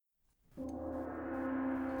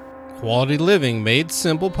Quality Living Made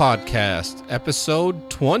Simple podcast, episode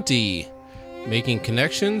 20, Making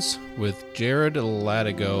Connections with Jared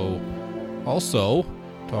Latigo. Also,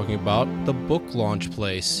 talking about the book launch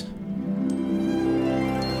place.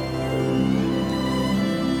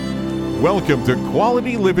 Welcome to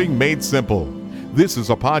Quality Living Made Simple. This is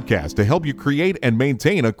a podcast to help you create and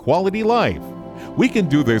maintain a quality life. We can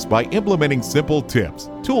do this by implementing simple tips,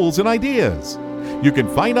 tools, and ideas. You can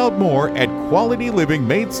find out more at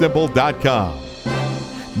qualitylivingmadesimple.com.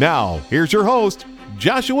 Now, here's your host,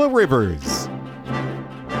 Joshua Rivers.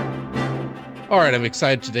 All right, I'm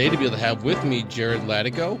excited today to be able to have with me Jared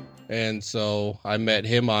Latigo. And so I met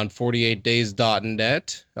him on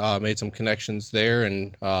 48days.net, made some connections there,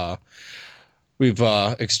 and we've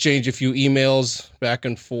exchanged a few emails back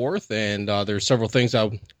and forth, and there's several things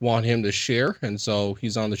I want him to share, and so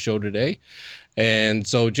he's on the show today. And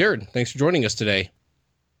so, Jared, thanks for joining us today.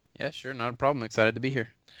 Yeah, sure, not a problem. Excited to be here.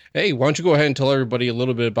 Hey, why don't you go ahead and tell everybody a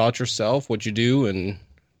little bit about yourself, what you do, and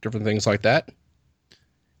different things like that?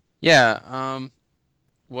 Yeah,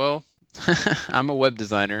 well, I'm a web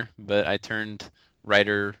designer, but I turned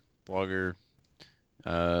writer, blogger,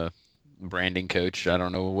 branding coach. I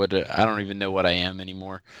don't even know what I am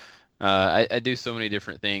anymore. I do so many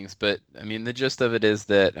different things, but I mean, the gist of it is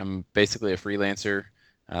that I'm basically a freelancer.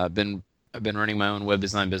 I've been running my own web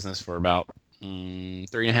design business for about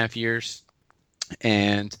 3.5 years,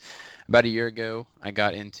 and about a year ago, I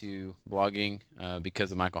got into blogging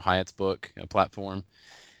because of Michael Hyatt's book, Platform,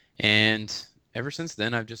 and ever since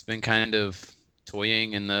then, I've just been kind of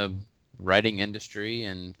toying in the writing industry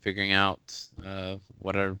and figuring out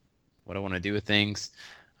what I want to do with things.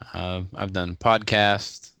 I've done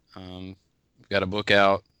podcasts, got a book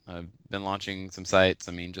out, I've been launching some sites,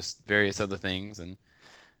 just various other things, and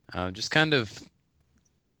just kind of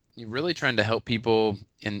really trying to help people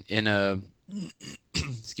in a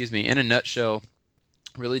in a nutshell,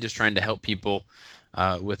 really just trying to help people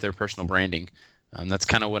with their personal branding. That's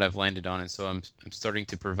kind of what I've landed on, and so I'm starting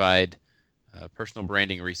to provide personal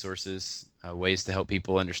branding resources, ways to help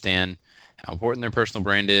people understand how important their personal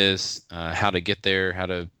brand is, how to get there, how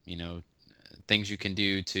to, things you can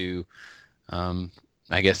do to,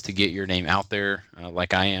 to get your name out there,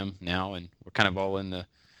 like I am now, and we're kind of all in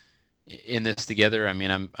this together.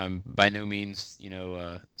 I'm by no means,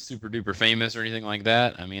 super duper famous or anything like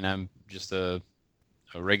that. I'm just a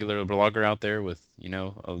regular blogger out there with,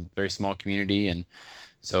 a very small community, and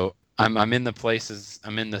so I'm in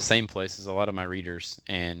the same place as a lot of my readers,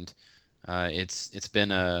 and it's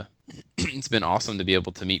been it's been awesome to be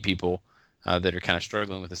able to meet people that are kind of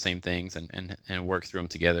struggling with the same things and work through them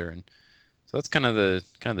together, and so that's kind of the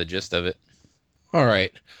gist of it. All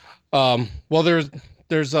right. Well, there's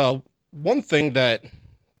one thing that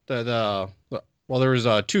there's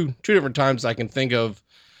two different times I can think of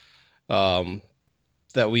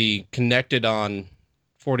that we connected on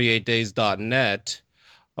 48days.net.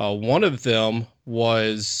 One of them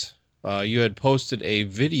was you had posted a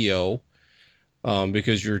video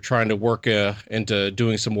because you're trying to work into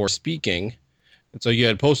doing some more speaking. And so you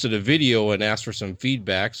had posted a video and asked for some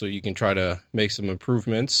feedback so you can try to make some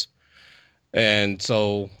improvements. And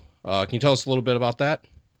so can you tell us a little bit about that?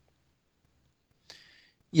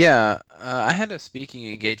 Yeah, I had a speaking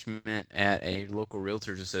engagement at a local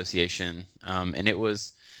realtors association, and it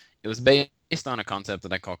was based on a concept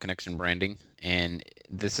that I call connection branding, and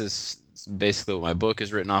this is basically what my book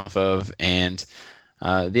is written off of. And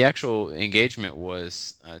the actual engagement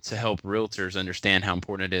was to help realtors understand how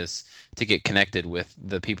important it is to get connected with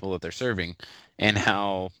the people that they're serving, and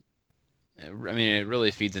how it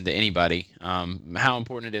really feeds into anybody, how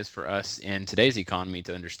important it is for us in today's economy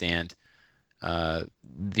to understand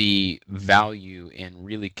the value in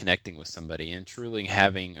really connecting with somebody and truly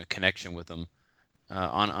having a connection with them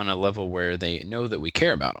on a level where they know that we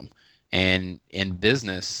care about them. And in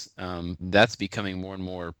business, that's becoming more and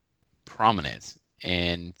more prominent.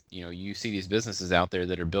 And you see these businesses out there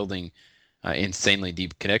that are building insanely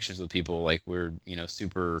deep connections with people. Like we're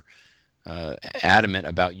super adamant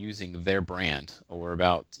about using their brand, or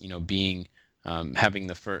about being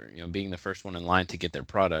having being the first one in line to get their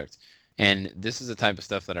product. And this is the type of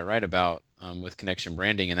stuff that I write about with connection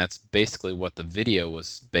branding, and that's basically what the video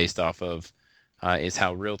was based off of, is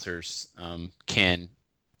how realtors can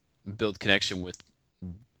build connection with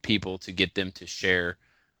people to get them to share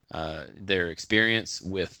their experience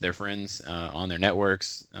with their friends on their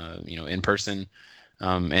networks, in person,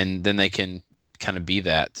 and then they can kind of be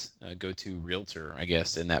that go-to realtor, I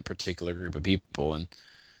guess, in that particular group of people. And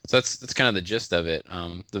so that's kind of the gist of it.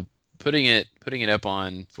 The putting it up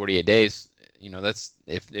on 48 days, that's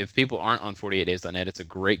if people aren't on 48days.net, it's a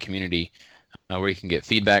great community where you can get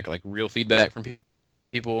feedback, like real feedback from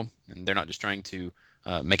people, and they're not just trying to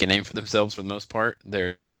make a name for themselves for the most part.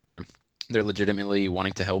 They're legitimately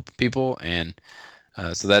wanting to help people, and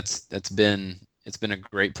so that's been it's been a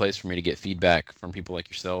great place for me to get feedback from people like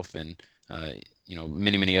yourself, and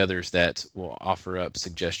many others that will offer up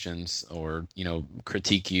suggestions or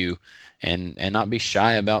critique you, and not be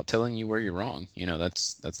shy about telling you where you're wrong.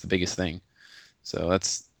 That's the biggest thing. So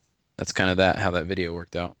that's kind of how that video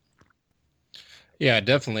worked out. Yeah,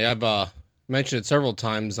 definitely. I've mentioned it several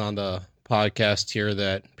times on the podcast here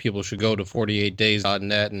that people should go to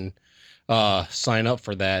 48days.net and sign up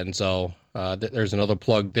for that. And so there's another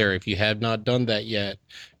plug there. If you have not done that yet,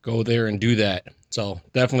 go there and do that. So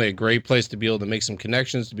definitely a great place to be able to make some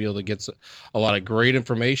connections, to be able to get a lot of great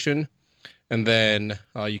information. And then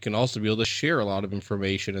you can also be able to share a lot of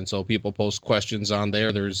information. And so people post questions on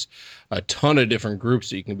there. There's a ton of different groups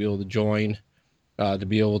that you can be able to join to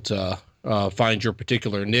be able to find your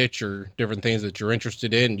particular niche or different things that you're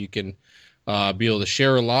interested in. You can be able to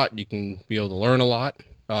share a lot. You can be able to learn a lot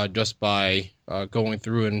just by going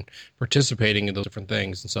through and participating in those different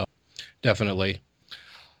things. And so definitely.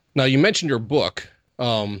 Now, you mentioned your book.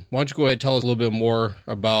 Why don't you go ahead and tell us a little bit more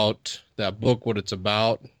about that book, what it's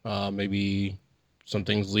about, maybe some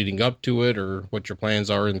things leading up to it, or what your plans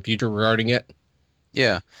are in the future regarding it?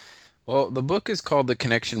 Yeah. Well, the book is called The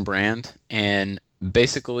Connection Brand, and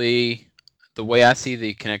basically the way I see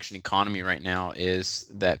the connection economy right now is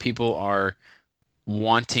that people are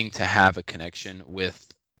wanting to have a connection with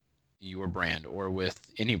your brand or with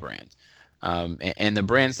any brand. And the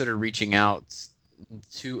brands that are reaching out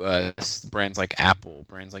to us, brands like Apple,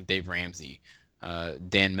 brands like Dave Ramsey,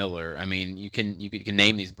 Dan Miller. I mean, you can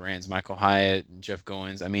name these brands, Michael Hyatt, Jeff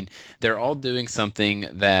Goins. I mean, they're all doing something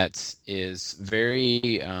that is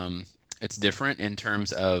very it's different in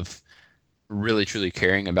terms of really truly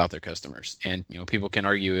caring about their customers. And people can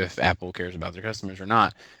argue if Apple cares about their customers or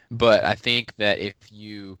not, but I think that if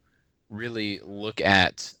you really look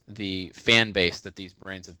at the fan base that these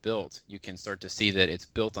brands have built, you can start to see that it's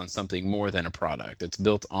built on something more than a product. It's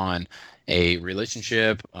built on a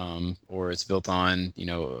relationship, or it's built on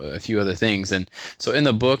a few other things. And so in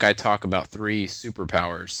the book, I talk about 3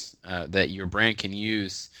 superpowers that your brand can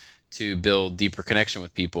use to build deeper connection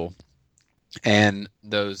with people. And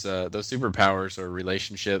those superpowers are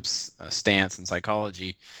relationships, stance, and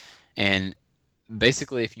psychology. And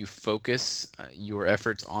basically, if you focus your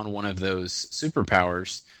efforts on one of those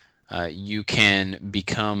superpowers, you can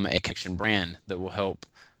become a connection brand that will help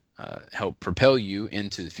propel you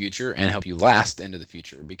into the future and help you last into the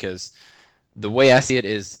future. Because the way I see it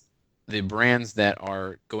is, the brands that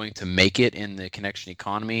are going to make it in the connection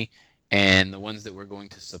economy, and the ones that we're going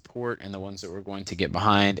to support, and the ones that we're going to get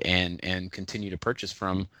behind and continue to purchase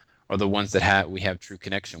from, are the ones that we have true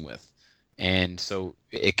connection with. And so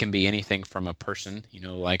it can be anything from a person,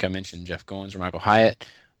 like I mentioned, Jeff Goins or Michael Hyatt,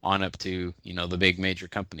 on up to the big major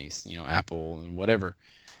companies, Apple and whatever.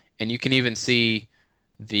 And you can even see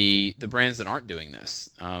the brands that aren't doing this.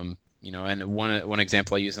 And one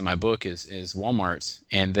example I use in my book is Walmart's,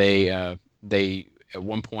 and they at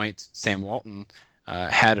one point, Sam Walton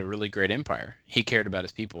had a really great empire. He cared about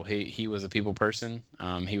his people. He was a people person.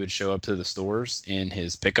 He would show up to the stores in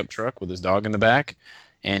his pickup truck with his dog in the back,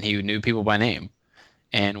 and he knew people by name.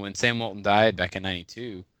 And when Sam Walton died back in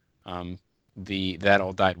 '92, that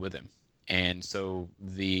all died with him. And so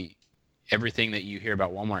everything that you hear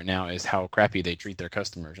about Walmart now is how crappy they treat their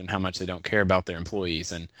customers and how much they don't care about their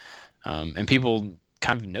employees, and people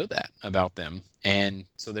kind of know that about them, and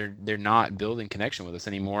so they're not building connection with us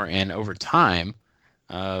anymore. And over time,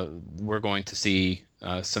 we're going to see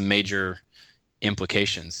some major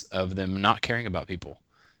implications of them not caring about people.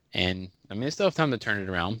 And I mean, they still have time to turn it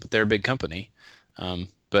around, but they're a big company.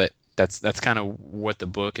 But that's kind of what the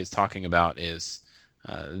book is talking about, is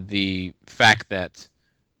the fact that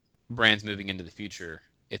brands moving into the future,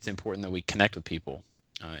 it's important that we connect with people,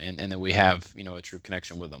 and that we have a true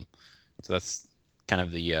connection with them. So that's kind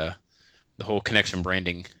of the whole connection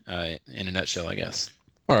branding in a nutshell, I guess.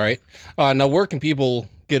 All right. Now, where can people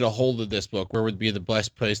get a hold of this book? Where would be the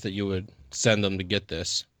best place that you would send them to get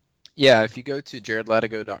this? Yeah, if you go to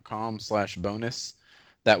jaredlatigo.com/bonus,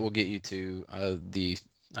 that will get you to the,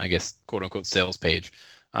 I guess, quote unquote sales page.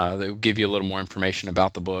 That will give you a little more information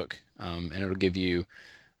about the book, and it'll give you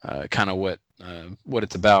kind of what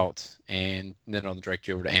it's about, and then it'll direct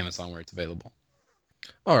you over to Amazon where it's available.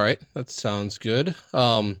 All right, that sounds good.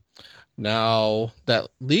 Now that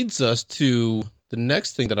leads us to the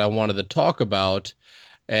next thing that I wanted to talk about,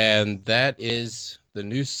 and that is the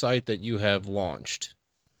new site that you have launched.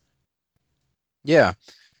 Yeah.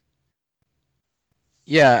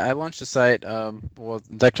 Yeah, I launched the site. Well,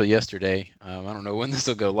 it's actually yesterday. I don't know when this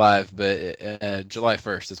will go live, but July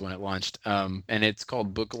 1st is when it launched. And it's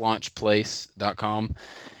called booklaunchplace.com.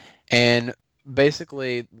 And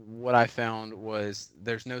basically, what I found was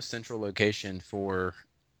there's no central location for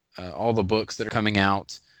all the books that are coming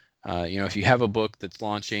out. If you have a book that's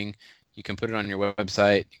launching, you can put it on your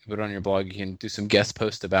website, you can put it on your blog, you can do some guest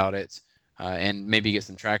posts about it, and maybe get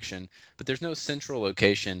some traction. But there's no central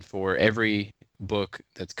location for every book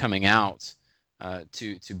that's coming out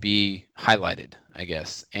to be highlighted, I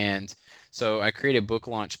guess. And so I created Book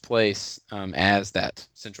Launch Place as that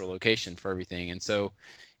central location for everything. And so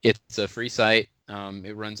it's a free site.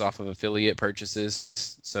 It runs off of affiliate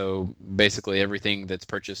purchases. So basically, everything that's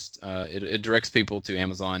purchased, it directs people to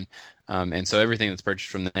Amazon. And so everything that's purchased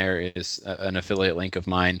from there is an affiliate link of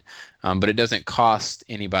mine. But it doesn't cost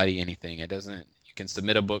anybody anything. It doesn't. You can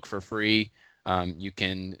submit a book for free. You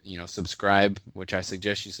can, subscribe, which I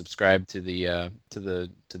suggest you subscribe to the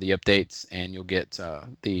updates, and you'll get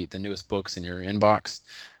the newest books in your inbox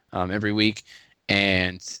every week.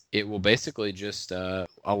 And it will basically just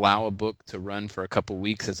allow a book to run for a couple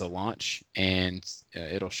weeks as a launch, and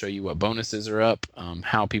it'll show you what bonuses are up,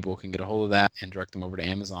 how people can get a hold of that, and direct them over to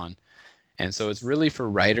Amazon. And so it's really for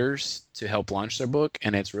writers to help launch their book,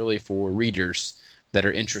 and it's really for readers that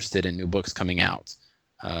are interested in new books coming out.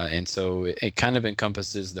 And so it kind of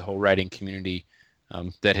encompasses the whole writing community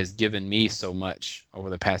that has given me so much over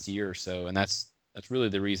the past year or so. And that's really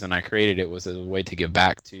the reason I created it, was as a way to give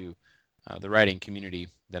back to the writing community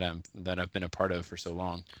that I've been a part of for so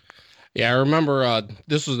long. Yeah, I remember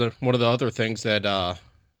this was one of the other things that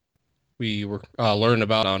we were learning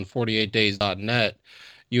about on 48days.net.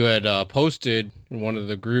 You had posted in one of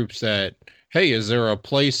the groups that, hey, is there a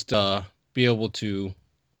place to be able to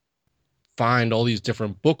find all these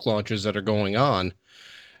different book launches that are going on?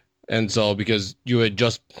 And so, because you had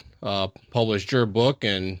just published your book,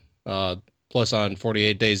 and plus on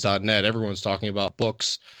 48days.net, everyone's talking about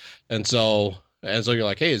books. And so you're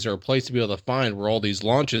like, hey, is there a place to be able to find where all these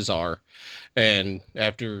launches are? And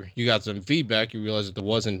after you got some feedback, you realized that there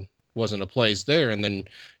wasn't a place there. And then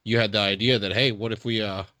you had the idea that, hey, what if we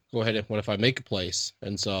go ahead and what if I make a place?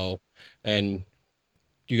 And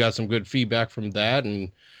you got some good feedback from that, and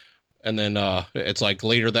then it's like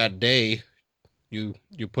later that day, you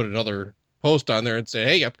put another post on there and say,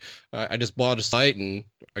 hey, I just bought a site and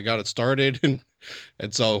I got it started, and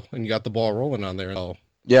you got the ball rolling on there. So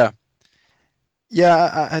Yeah.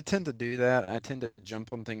 Yeah, I tend to do that. I tend to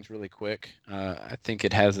jump on things really quick. I think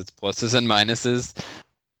it has its pluses and minuses.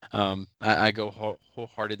 I go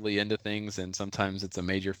wholeheartedly into things, and sometimes it's a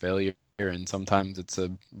major failure, and sometimes it's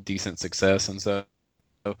a decent success. And so,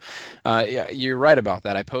 yeah, you're right about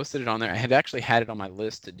that. I posted it on there. I had actually had it on my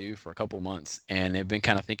list to do for a couple months, and I've been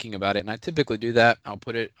kind of thinking about it. And I typically do that. I'll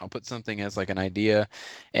put something as like an idea,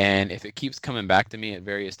 and if it keeps coming back to me at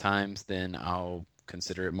various times, then I'll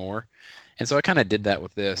consider it more. And so I kind of did that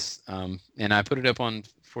with this, and I put it up on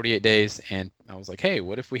 48 days, and I was like, hey,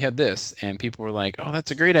 what if we had this? And people were like, oh, that's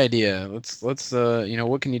a great idea. Let's what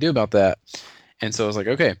can you do about that? And so I was like,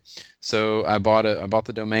 okay. So I bought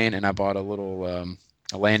the domain, and I bought a little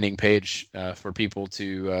a landing page for people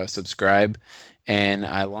to subscribe, and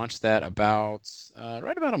I launched that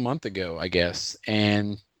right about a month ago, I guess.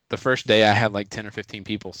 And the first day I had like 10 or 15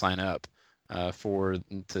 people sign up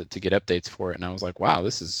to get updates for it, and I was like, wow,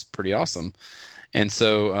 this is pretty awesome. And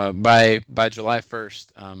so by July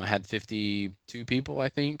 1st, I had 52 people, I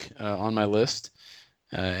think, on my list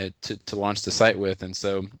to launch the site with. And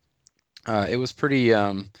so it was pretty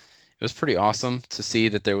awesome to see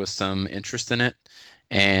that there was some interest in it.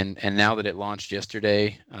 And now that it launched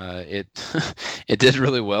yesterday, it it did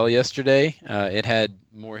really well yesterday. It had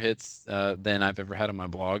more hits than I've ever had on my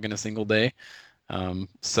blog in a single day.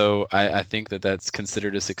 So I think that that's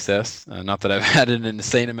considered a success. Not that I've had an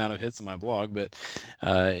insane amount of hits on my blog, but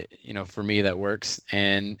for me that works.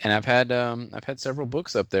 And I've had several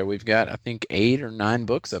books up there. We've got, I think, 8 or 9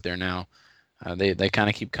 books up there now. They kind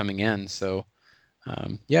of keep coming in. So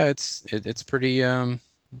yeah, it's pretty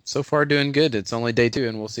so far doing good. It's only day 2,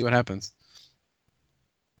 and we'll see what happens.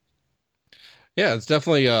 yeah, it's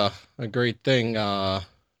definitely a great thing. Oh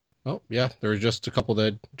yeah, there was just a couple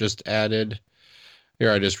that just added.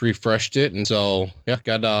 Here, I just refreshed it, and so yeah,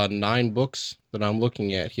 got 9 books that I'm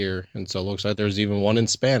looking at here, and so it looks like there's even one in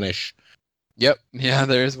Spanish. Yep. Yeah,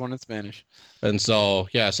 there is one in Spanish. And so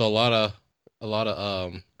yeah, so a lot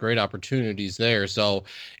of great opportunities there. So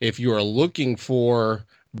if you are looking for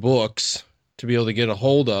books to be able to get a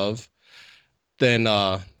hold of, then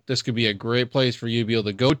this could be a great place for you to be able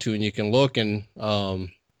to go to, and you can look, and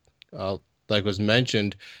like was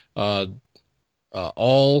mentioned, uh,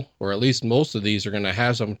 all, or at least most of these are going to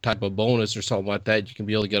have some type of bonus or something like that you can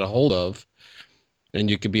be able to get a hold of. And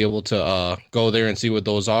you could be able to go there and see what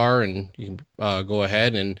those are. And you can go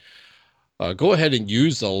ahead and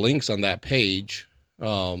use the links on that page.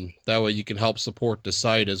 That way you can help support the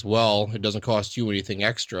site as well. It doesn't cost you anything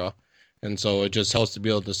extra. And so it just helps to be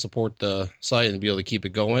able to support the site and be able to keep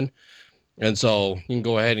it going. And so you can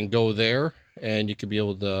go ahead and go there, and you could be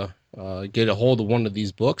able to get a hold of one of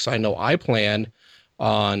these books. I know I plan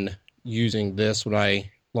on using this when I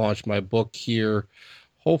launch my book here,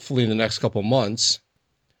 hopefully in the next couple months.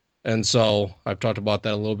 And so I've talked about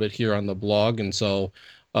that a little bit here on the blog. And so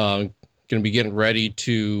going to be getting ready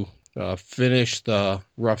to finish the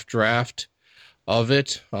rough draft of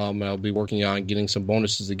it. I'll be working on getting some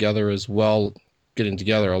bonuses together as well, getting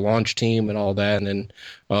together a launch team and all that. And then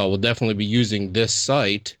we'll definitely be using this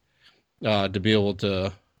site to be able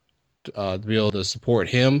to support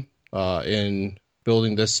him in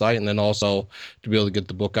building this site, and then also to be able to get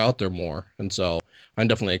the book out there more. And so I'm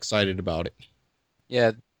definitely excited about it.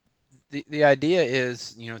 Yeah, the idea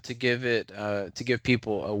is, to give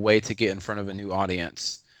people a way to get in front of a new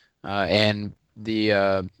audience, and this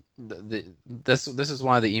is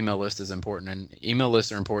why the email list is important. And email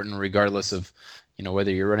lists are important regardless of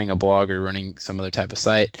whether you're running a blog or running some other type of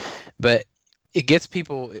site, but it gets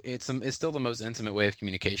people. It's still the most intimate way of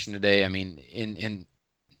communication today. I mean, in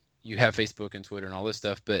you have Facebook and Twitter and all this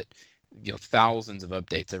stuff, but thousands of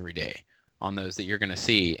updates every day on those that you're going to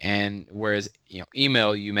see. And whereas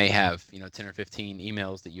email, you may have 10 or 15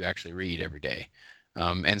 emails that you actually read every day.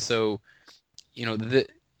 And so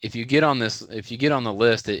if you get on the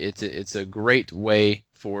list, it's a great way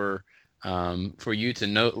for you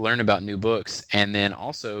to learn about new books. And then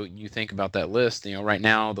also you think about that list. Right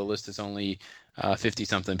now the list is only 50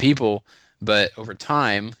 something people, but over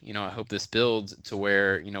time, I hope this builds to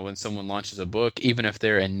where, when someone launches a book, even if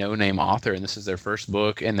they're a no-name author and this is their first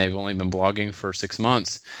book and they've only been blogging for 6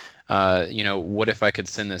 months, what if I could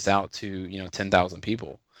send this out to 10,000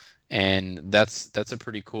 people? And that's a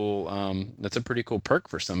pretty cool perk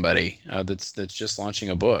for somebody that's just launching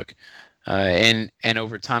a book. And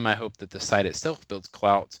over time, I hope that the site itself builds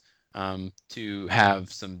clout to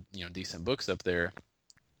have some decent books up there.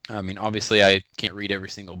 I mean, obviously, I can't read every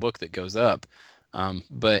single book that goes up,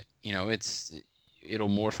 but it'll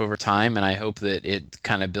morph over time, and I hope that it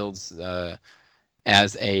kind of builds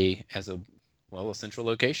as a central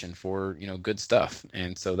location for good stuff.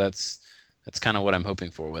 And so that's kind of what I'm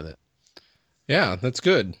hoping for with it. Yeah, that's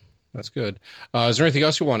good. That's good. Is there anything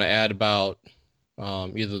else you want to add about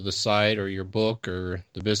either the site or your book or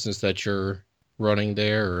the business that you're running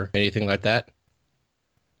there or anything like that?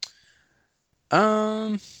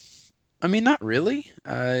 I mean, not really.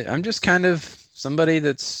 I'm just kind of somebody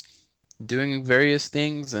that's doing various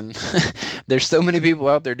things, and there's so many people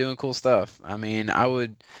out there doing cool stuff. I mean,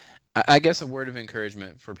 I guess a word of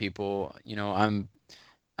encouragement for people.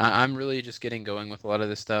 I'm really just getting going with a lot of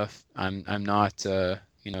this stuff. I'm not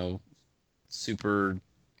super.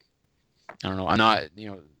 I don't know. I'm not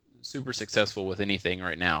super successful with anything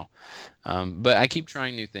right now, but I keep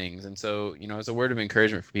trying new things. And so as a word of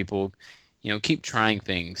encouragement for people, keep trying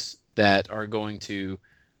things that are going to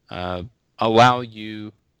allow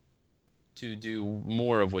you to do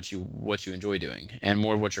more of what you enjoy doing and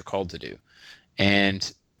more of what you're called to do.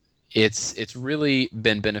 And it's really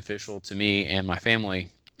been beneficial to me and my family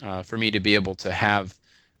for me to be able to have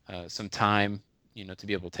some time, to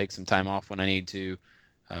be able to take some time off when I need to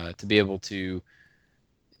be able to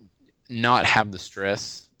not have the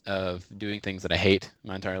stress of doing things that I hate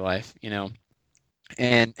my entire life,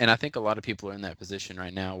 And I think a lot of people are in that position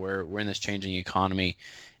right now where we're in this changing economy,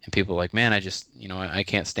 and people are like, man, I just, I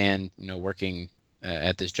can't stand, working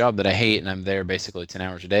at this job that I hate, and I'm there basically 10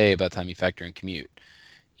 hours a day by the time you factor in commute,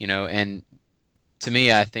 and to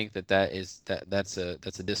me, I think that's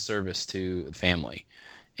a disservice to the family.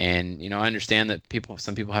 And, I understand that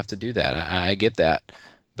some people have to do that. I get that.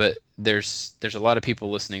 But there's a lot of people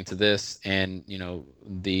listening to this, and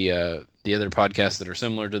the other podcasts that are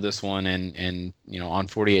similar to this one, and on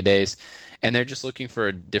 48 days, and they're just looking for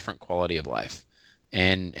a different quality of life,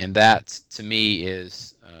 and that to me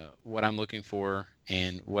is what I'm looking for,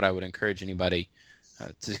 and what I would encourage anybody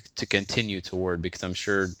to continue toward, because I'm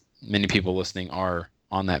sure many people listening are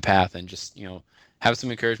on that path, and just have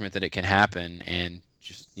some encouragement that it can happen, and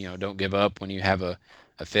just don't give up when you have a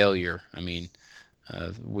failure. I mean.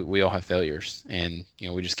 We all have failures, and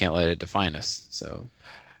we just can't let it define us. So,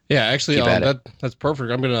 yeah, actually, that's perfect.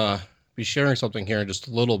 I'm gonna be sharing something here in just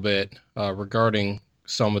a little bit regarding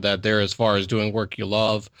some of that there, as far as doing work you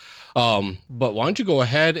love. But why don't you go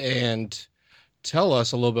ahead and tell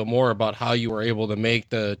us a little bit more about how you were able to make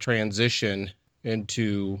the transition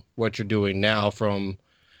into what you're doing now from,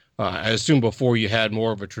 I assume before you had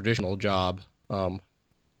more of a traditional job.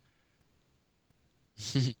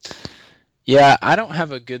 Yeah, I don't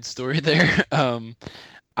have a good story there.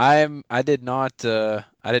 I did not do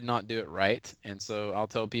it right, and so I'll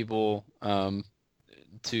tell people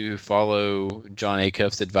to follow John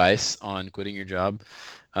Acuff's advice on quitting your job.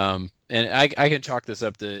 And I can chalk this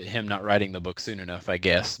up to him not writing the book soon enough, I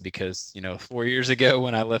guess, because 4 years ago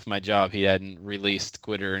when I left my job, he hadn't released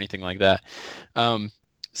Quit or anything like that.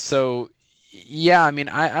 So yeah, I mean,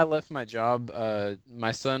 I left my job.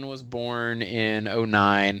 My son was born in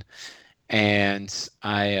 '09, and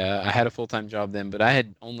I had a full-time job then, but I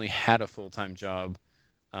had only had a full-time job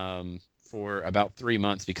for about 3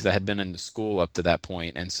 months because I had been in school up to that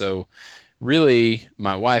point. And so really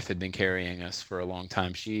my wife had been carrying us for a long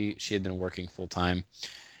time. She had been working full-time.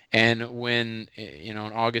 And when, in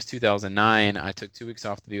August 2009, I took 2 weeks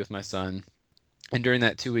off to be with my son. And during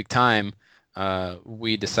that 2-week time,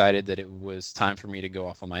 we decided that it was time for me to go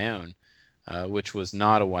off on my own, which was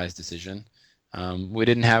not a wise decision. We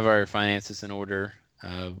didn't have our finances in order.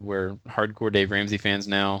 We're hardcore Dave Ramsey fans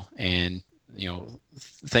now, and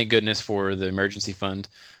thank goodness for the emergency fund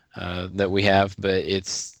that we have, but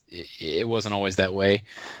it wasn't always that way.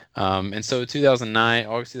 And so August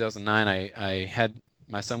 2009, I had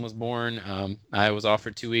my son was born. I was off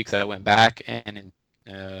for 2 weeks. I went back, and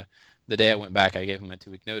the day I went back, I gave him a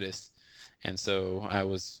 2-week notice. And so I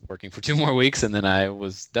was working for 2 more weeks, and then I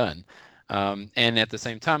was done. And at the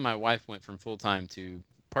same time, my wife went from full-time to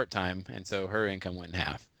part-time, and so her income went in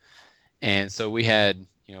half. And so we had,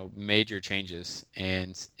 major changes,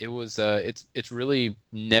 and it was, it's really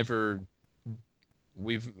never,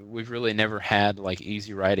 we've really never had like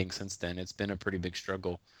easy writing since then. It's been a pretty big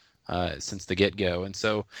struggle since the get-go. And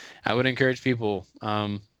so I would encourage people,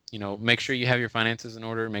 make sure you have your finances in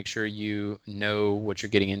order, make sure you know what you're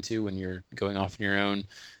getting into when you're going off on your own.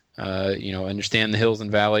 Understand the hills and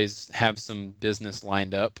valleys, have some business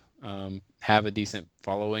lined up, have a decent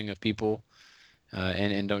following of people,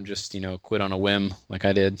 and don't just, quit on a whim like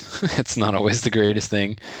I did. It's not always the greatest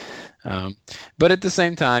thing. But at the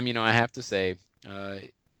same time, I have to say,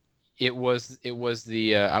 it was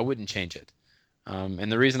I wouldn't change it.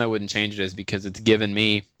 And the reason I wouldn't change it is because it's given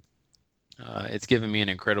me an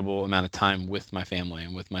incredible amount of time with my family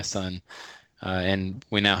and with my son. And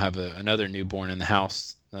we now have another newborn in the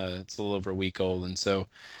house. It's a little over a week old, and so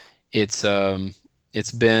it's been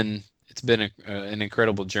an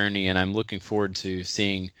incredible journey, and I'm looking forward to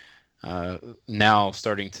seeing now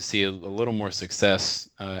starting to see a little more success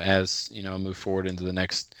as I move forward into the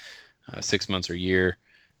next 6 months or year,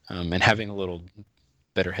 and having a little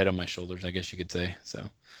better head on my shoulders, I guess you could say. So,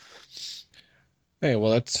 hey,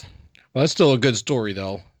 well, that's still a good story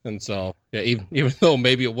though, and so yeah, even though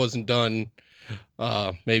maybe it wasn't done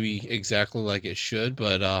maybe exactly like it should,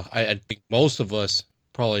 but I think most of us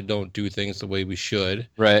probably don't do things the way we should.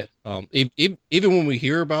 Right. Even when we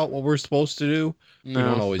hear about what we're supposed to do, we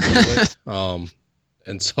don't always do it.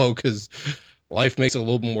 And so because life makes it a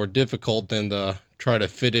little bit more difficult than to try to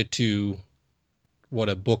fit it to what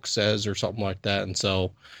a book says or something like that, and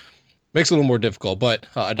so makes it a little more difficult. But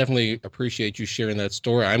I definitely appreciate you sharing that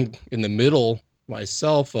story. I'm in the middle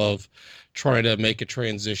myself of trying to make a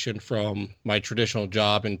transition from my traditional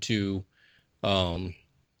job into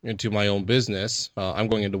my own business. I'm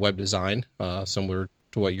going into web design, similar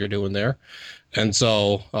to what you're doing there. And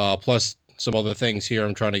so, plus some other things here,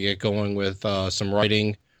 I'm trying to get going with some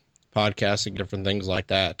writing, podcasting, different things like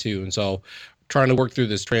that too. And so trying to work through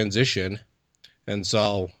this transition. And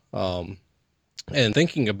so, and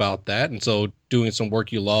thinking about that. And so doing some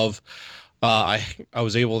work you love, I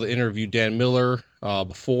was able to interview Dan Miller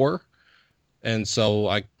before. And so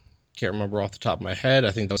I can't remember off the top of my head.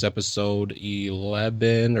 I think that was episode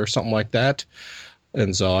 11 or something like that.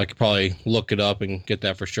 And so I could probably look it up and get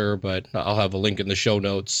that for sure, but I'll have a link in the show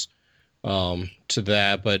notes to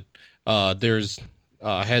that. But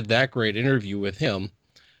I had that great interview with him,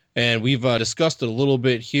 and we've discussed it a little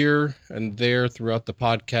bit here and there throughout the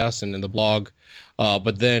podcast and in the blog.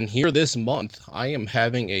 But then here this month, I am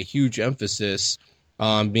having a huge emphasis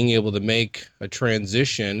on being able to make a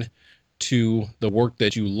transition to the work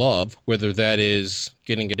that you love, whether that is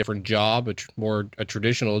getting a different job, a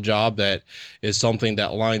traditional job that is something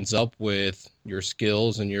that lines up with your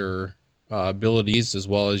skills and your abilities, as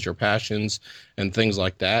well as your passions and things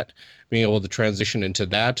like that, being able to transition into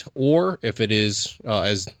that, or if it is,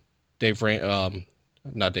 as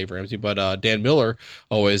not Dave Ramsey, but Dan Miller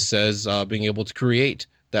always says, being able to create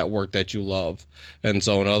that work that you love. And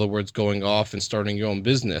so in other words, going off and starting your own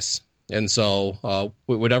business. And so,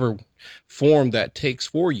 whatever form that takes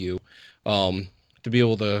for you, to be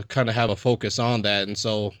able to kind of have a focus on that. And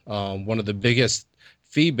so, one of the biggest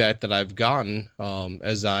feedback that I've gotten,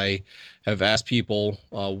 as I have asked people,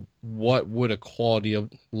 what would a quality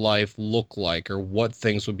of life look like, or what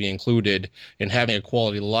things would be included in having a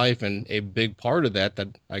quality life. And a big part of that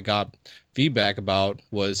I got feedback about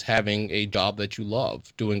was having a job that you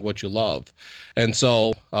love, doing what you love. And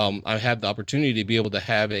so, I had the opportunity to be able to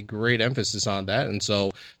have a great emphasis on that. And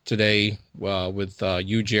so today, with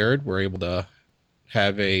you, Jared, we're able to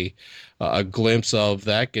have a glimpse of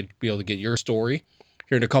that, be able to get your story.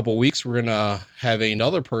 Here in a couple of weeks, we're gonna have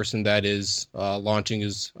another person that is launching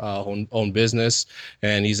his own business,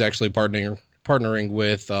 and he's actually partnering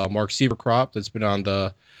with Mark Sieverkrop, that's been on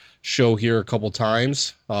the show here a couple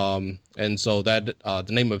times. And so that the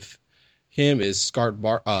name of him is Scott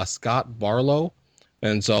Barlow,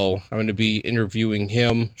 and so I'm going to be interviewing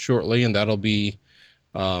him shortly, and that'll be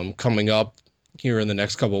coming up here in the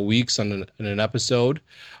next couple of weeks in an episode.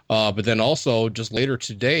 But then also just later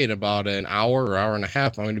today, in about an hour or hour and a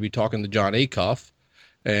half, I'm going to be talking to Jon Acuff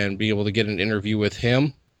and be able to get an interview with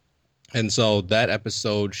him. And so that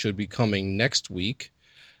episode should be coming next week.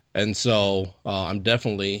 And so I'm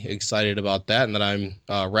definitely excited about that. And then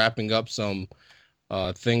I'm wrapping up some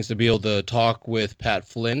things to be able to talk with Pat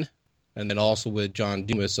Flynn, and then also with John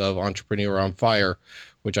Demas of Entrepreneur on Fire,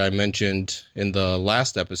 which I mentioned in the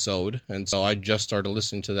last episode. And so I just started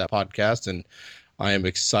listening to that podcast, and I am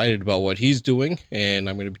excited about what he's doing, and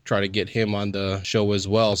I'm going to try to get him on the show as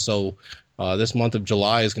well. So this month of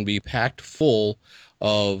July is going to be packed full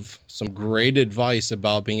of some great advice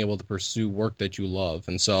about being able to pursue work that you love.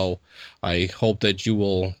 And so I hope that you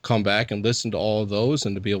will come back and listen to all of those,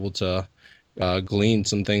 and to be able to glean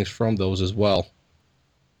some things from those as well.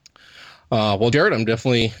 Well, Jared, I'm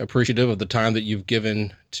definitely appreciative of the time that you've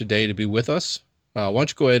given today to be with us. Why don't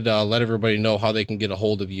you go ahead and let everybody know how they can get a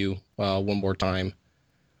hold of you one more time.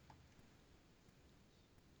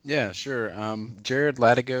 Yeah, sure.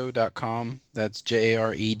 JaredLatigo.com. That's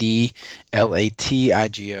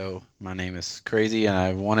JaredLatigo. My name is crazy, and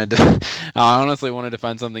I honestly wanted to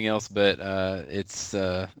find something else, but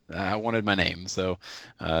I wanted my name. So,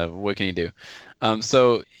 what can you do?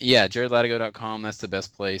 So yeah, JaredLatigo.com. That's the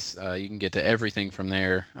best place. You can get to everything from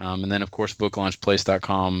there. And then of course,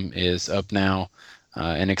 BookLaunchPlace.com is up now,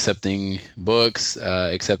 and accepting books,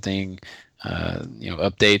 accepting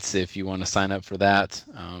updates if you want to sign up for that.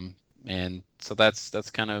 And so that's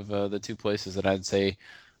kind of the two places that I'd say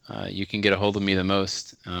you can get a hold of me the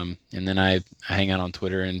most. And then I hang out on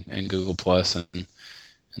Twitter and Google Plus and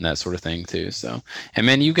that sort of thing too. So, and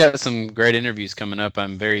man, you've got some great interviews coming up.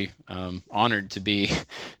 I'm very honored to be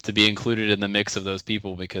included in the mix of those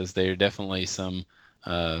people, because they're definitely some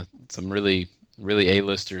really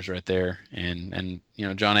A-listers right there. And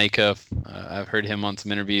Jon Acuff, I've heard him on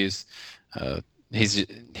some interviews.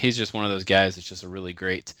 He's just one of those guys that's just a really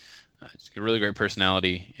great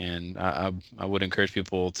personality, and I would encourage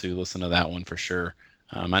people to listen to that one for sure.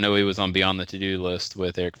 I know he was on Beyond the To-Do List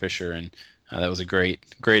with Eric Fisher, and that was a great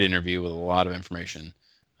interview with a lot of information.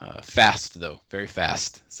 Fast though, very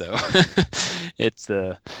fast. So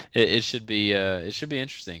it should be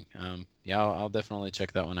interesting. Yeah, I'll definitely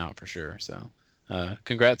check that one out for sure. So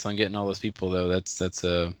congrats on getting all those people though.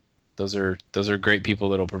 Those are great people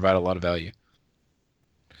that'll provide a lot of value.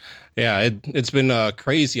 Yeah, it's been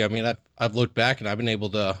crazy. I mean, I've looked back, and I've been able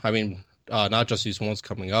to, not just these ones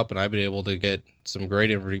coming up, and I've been able to get some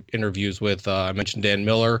great interviews with, I mentioned Dan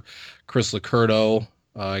Miller, Chris Licurdo.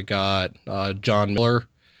 I got John Miller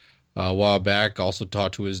a while back. Also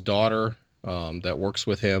talked to his daughter that works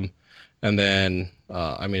with him. And then,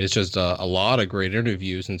 it's just a lot of great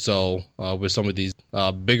interviews. And so with some of these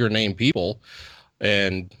bigger name people,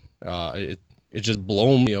 and it just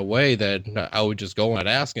blown me away that I would just go and I'd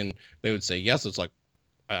ask, and they would say yes. It's like,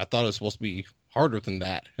 I thought it was supposed to be harder than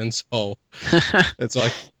that. And so it's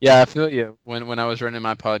like, yeah, I feel you. When I was running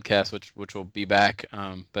my podcast, which will be back,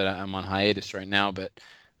 but I'm on hiatus right now. But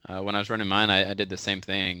when I was running mine, I did the same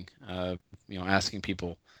thing, asking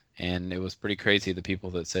people, and it was pretty crazy. The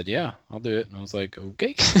people that said, yeah, I'll do it. And I was like,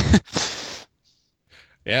 okay.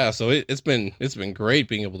 Yeah, so it's been great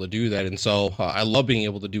being able to do that. And so I love being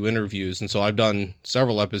able to do interviews. And so I've done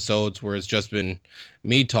several episodes where it's just been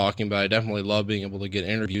me talking, but I definitely love being able to get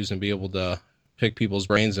interviews and be able to pick people's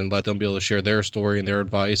brains and let them be able to share their story and their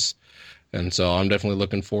advice. And so I'm definitely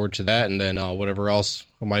looking forward to that. And then whatever else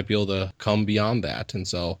I might be able to come beyond that. And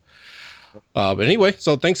so, but anyway,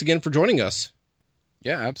 so thanks again for joining us.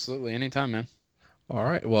 Yeah, absolutely. Anytime, man. All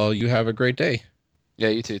right. Well, you have a great day. Yeah,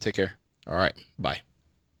 you too. Take care. All right. Bye.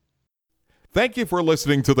 Thank you for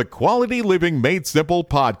listening to the Quality Living Made Simple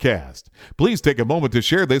podcast. Please take a moment to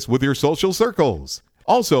share this with your social circles.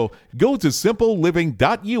 Also, go to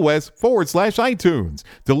simpleliving.us/iTunes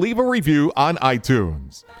to leave a review on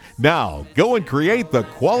iTunes. Now, go and create the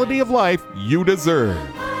quality of life you deserve.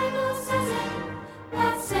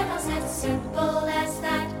 It's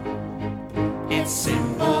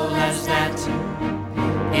simple as that.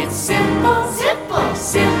 It's simple, simple,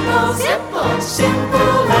 simple, simple,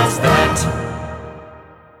 simple.